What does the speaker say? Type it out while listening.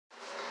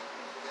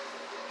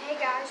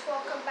guys,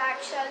 welcome back.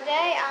 So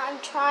today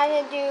I'm trying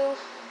to do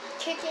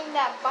kicking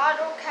that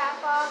bottle cap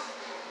off.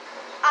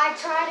 I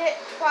tried it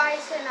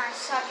twice and I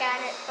suck at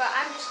it, but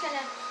I'm just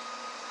gonna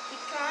keep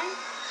trying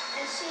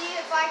and see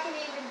if I can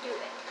even do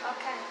it.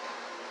 Okay,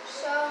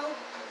 so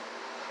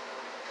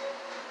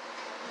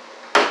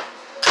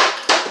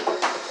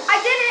I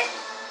did it,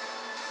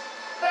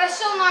 but I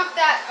still knocked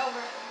that over.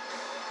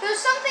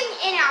 There's something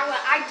in it when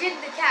I did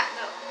the cap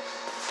though.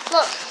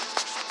 Look,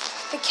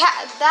 the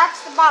cap,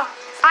 that's the bottle.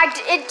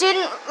 It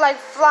didn't like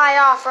fly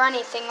off or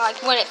anything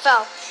like when it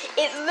fell.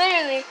 It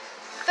literally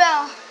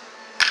fell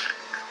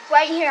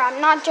right here. I'm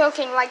not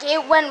joking. Like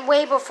it went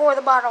way before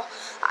the bottle.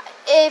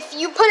 If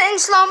you put it in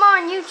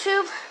slow-mo on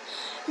YouTube,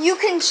 you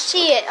can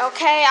see it,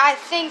 okay? I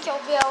think you'll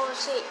be able to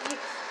see it.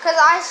 Because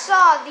I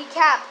saw the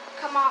cap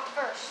come off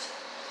first.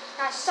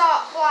 And I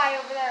saw it fly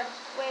over there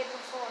way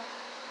before.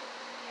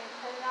 Okay,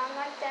 put it on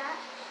like that.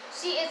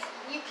 See,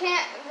 you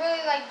can't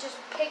really like just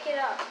pick it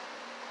up.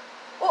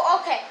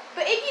 Well, okay,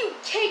 but if you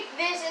kick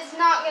this, it's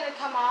not gonna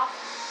come off.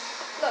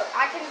 Look,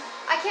 I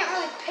can't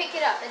really pick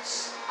it up.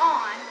 It's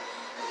on,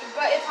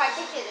 but if I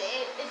kick it,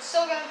 it's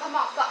still gonna come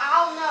off. But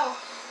I'll know,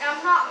 and I'm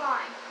not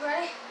lying.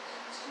 Ready?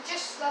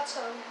 Just let's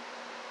go.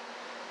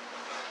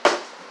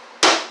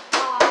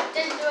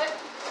 Didn't do it.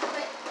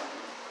 Wait.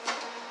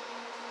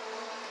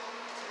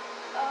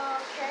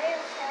 Okay.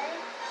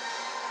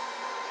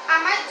 I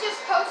might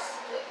just post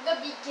the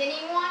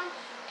beginning one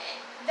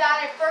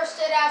that I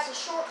first did as a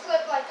short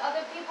clip like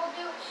other people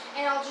do,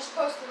 and I'll just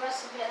post the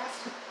rest of it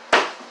after.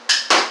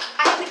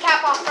 I hit the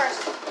cap off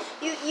first.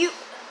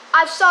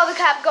 I saw the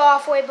cap go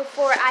off way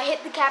before I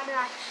hit the cap, and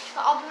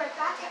I'll be right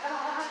back.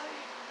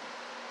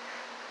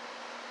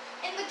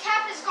 And the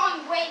cap is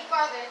going way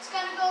farther. It's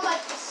gonna go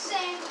like the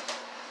same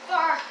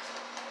far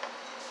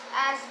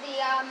as the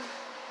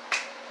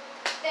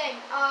thing.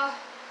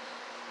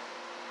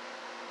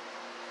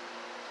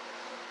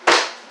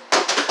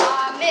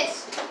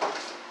 Missed.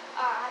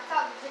 I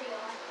thought the video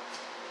like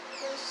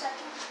for a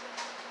second.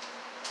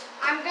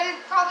 I'm gonna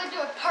probably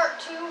do a part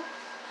 2.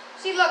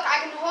 See, look,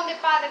 I can hold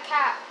it by the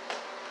cap.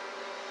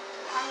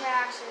 I'm gonna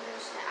actually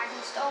loosen it. I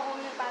can still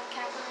hold it by the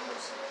cap when I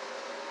loosen it.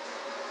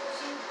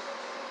 See?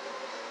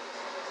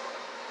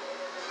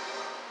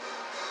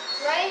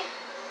 Ready?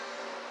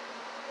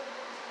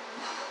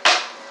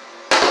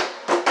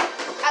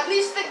 At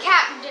least the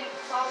cap didn't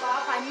fall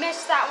off. I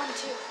missed that one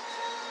too.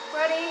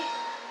 Ready?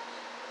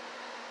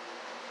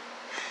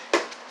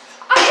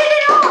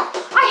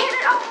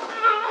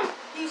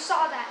 You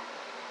saw that.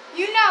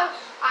 You know,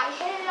 I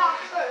hit it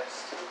off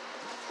first.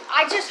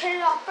 I just hit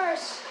it off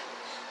first.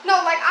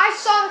 No, like I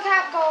saw the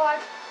cap go like,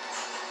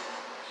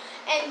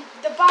 and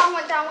the bottle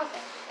went down with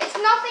it. It's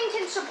nothing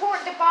can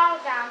support the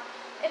bottle down.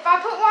 If I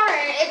put water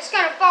in it, it's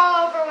gonna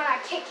fall over when I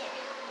kick it.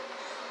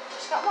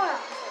 Just got water.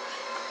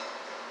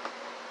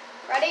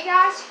 Ready,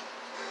 guys?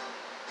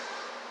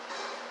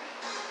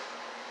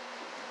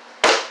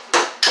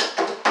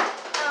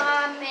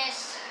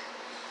 Missed.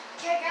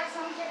 Okay, guys,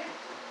 I'm kidding.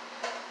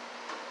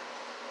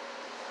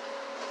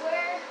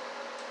 Where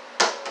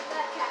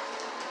that cap?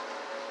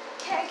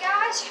 Okay,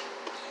 guys,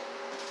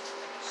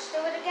 let's do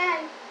it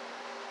again.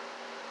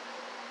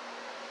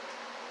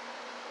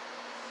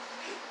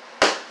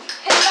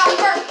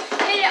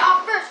 Hit it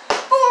off first,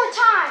 4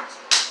 times.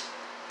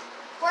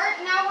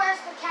 Now where's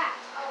the cap?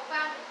 Oh,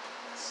 found it.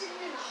 It's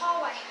sitting in the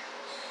hallway.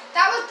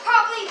 That was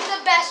probably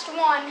the best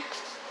one.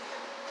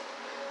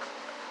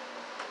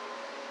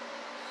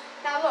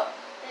 Now look,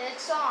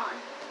 it's on.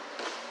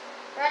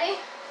 Ready?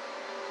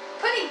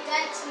 Putting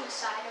dents in the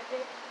side of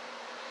it.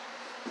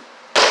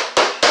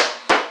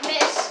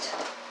 Missed.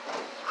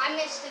 I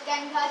missed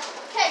again, guys.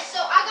 Okay,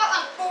 so I got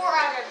like 4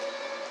 out of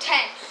 10.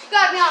 You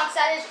gotta be honest,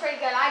 that is pretty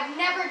good. I've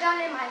never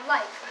done it in my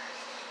life.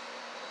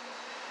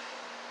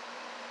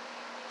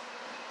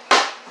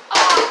 Oh,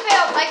 I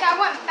failed. Like I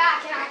went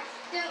back and I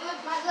didn't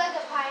lift my leg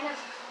up high enough.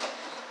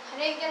 I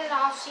didn't get it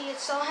off. See,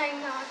 it's still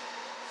hanging on.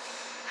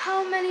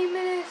 How many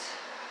minutes?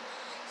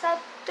 Is that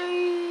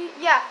 3?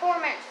 Yeah, 4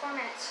 minutes. 4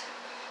 minutes.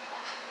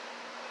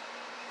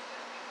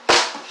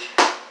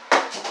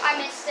 I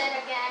missed it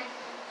again.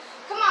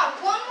 Come on,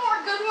 one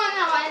more good one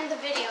and I'll end the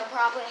video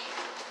probably.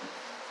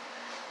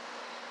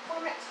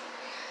 4 minutes.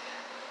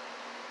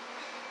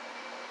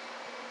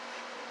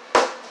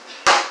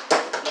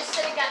 Missed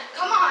it again.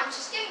 Come on,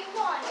 just give me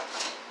one.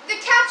 The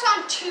cap's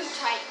on too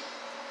tight.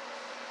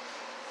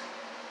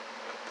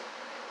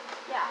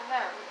 Yeah, I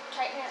better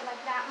tighten it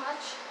like that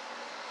much.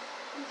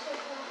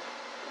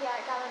 Yeah,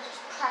 I gotta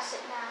just press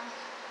it down.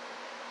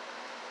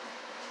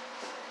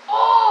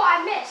 Oh,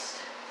 I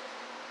missed.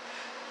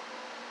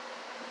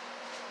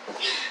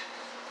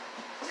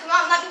 Come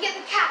on, let me get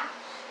the cap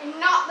and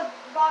not the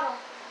bottle.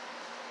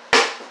 I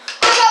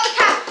got the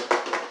cap.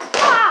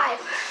 5.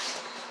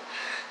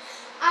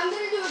 I'm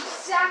gonna do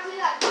exactly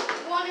like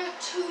 1 or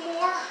 2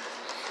 more.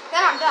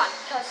 Then I'm done.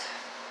 Cause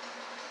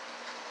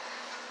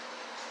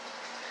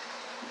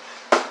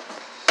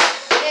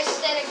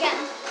missed it again.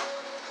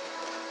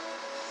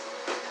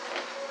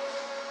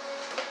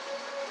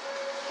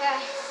 Okay.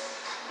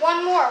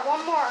 One more,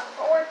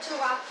 or two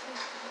actually.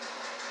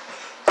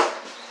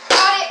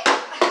 Got it.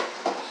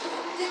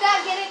 Did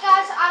that get it,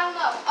 guys? I don't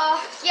know.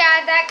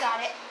 Yeah, that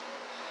got it.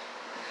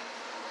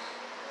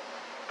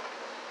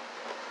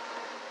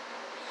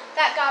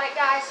 That got it,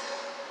 guys.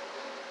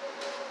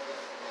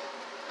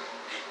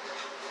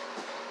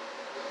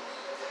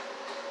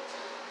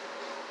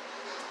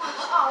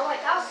 Oh,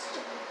 wait, that was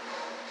stupid.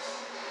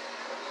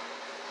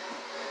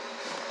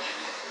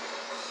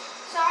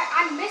 Sorry,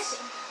 I'm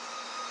missing.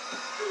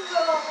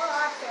 Oh,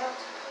 I failed.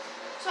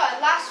 Sorry,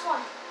 last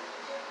one.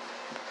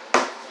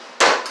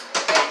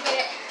 Didn't get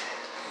it.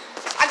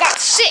 I got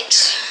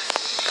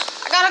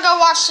 6. I gotta go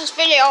watch this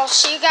video. I'll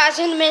see you guys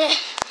in a minute.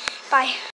 Bye.